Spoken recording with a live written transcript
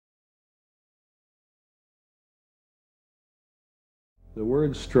The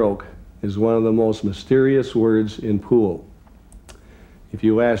word stroke is one of the most mysterious words in pool. If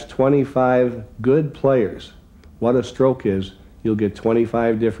you ask 25 good players what a stroke is, you'll get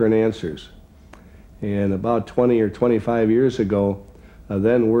 25 different answers. And about 20 or 25 years ago, a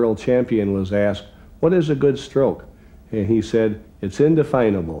then world champion was asked, "What is a good stroke?" And he said, "It's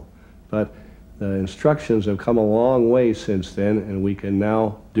indefinable, but the instructions have come a long way since then, and we can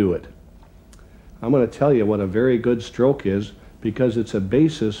now do it." I'm going to tell you what a very good stroke is, because it's a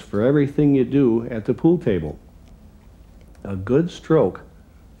basis for everything you do at the pool table. A good stroke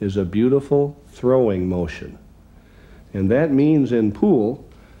is a beautiful throwing motion. And that means in pool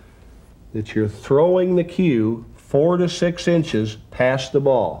that you're throwing the cue 4 to 6 inches past the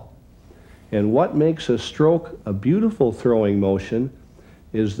ball. And what makes a stroke a beautiful throwing motion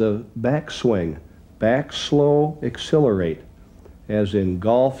is the backswing. Back slow, accelerate. As in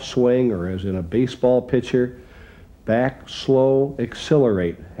golf swing or as in a baseball pitcher, back slow,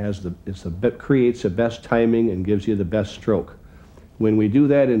 accelerate. Creates the best timing and gives you the best stroke. When we do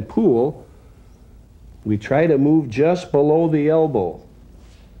that in pool, we try to move just below the elbow.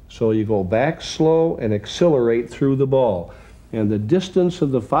 So you go back slow and accelerate through the ball. And the distance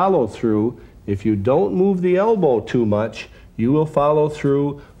of the follow through, if you don't move the elbow too much, you will follow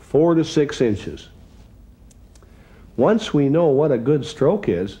through 4 to 6 inches. Once we know what a good stroke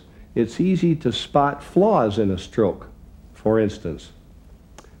is, it's easy to spot flaws in a stroke. For instance,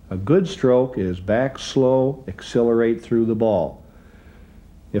 a good stroke is back slow, accelerate through the ball.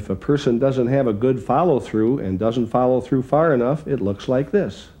 If a person doesn't have a good follow through and doesn't follow through far enough, it looks like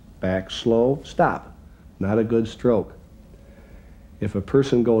this. Back slow, stop. Not a good stroke. If a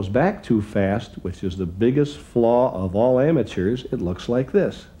person goes back too fast, which is the biggest flaw of all amateurs, it looks like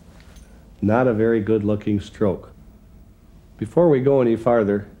this. Not a very good looking stroke. Before we go any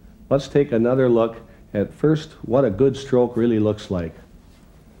farther, let's take another look at first what a good stroke really looks like.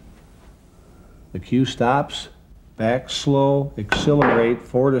 The cue stops, back slow, accelerate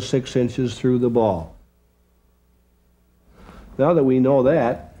 4 to 6 inches through the ball. Now that we know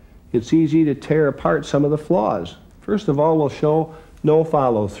that, it's easy to tear apart some of the flaws. First of all, we'll show no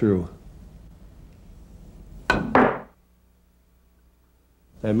follow through.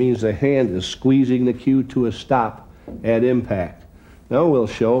 That means the hand is squeezing the cue to a stop at impact. Now we'll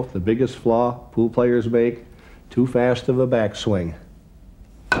show the biggest flaw pool players make, too fast of a backswing.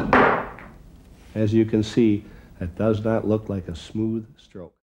 As you can see, it does not look like a smooth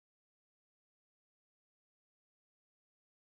stroke.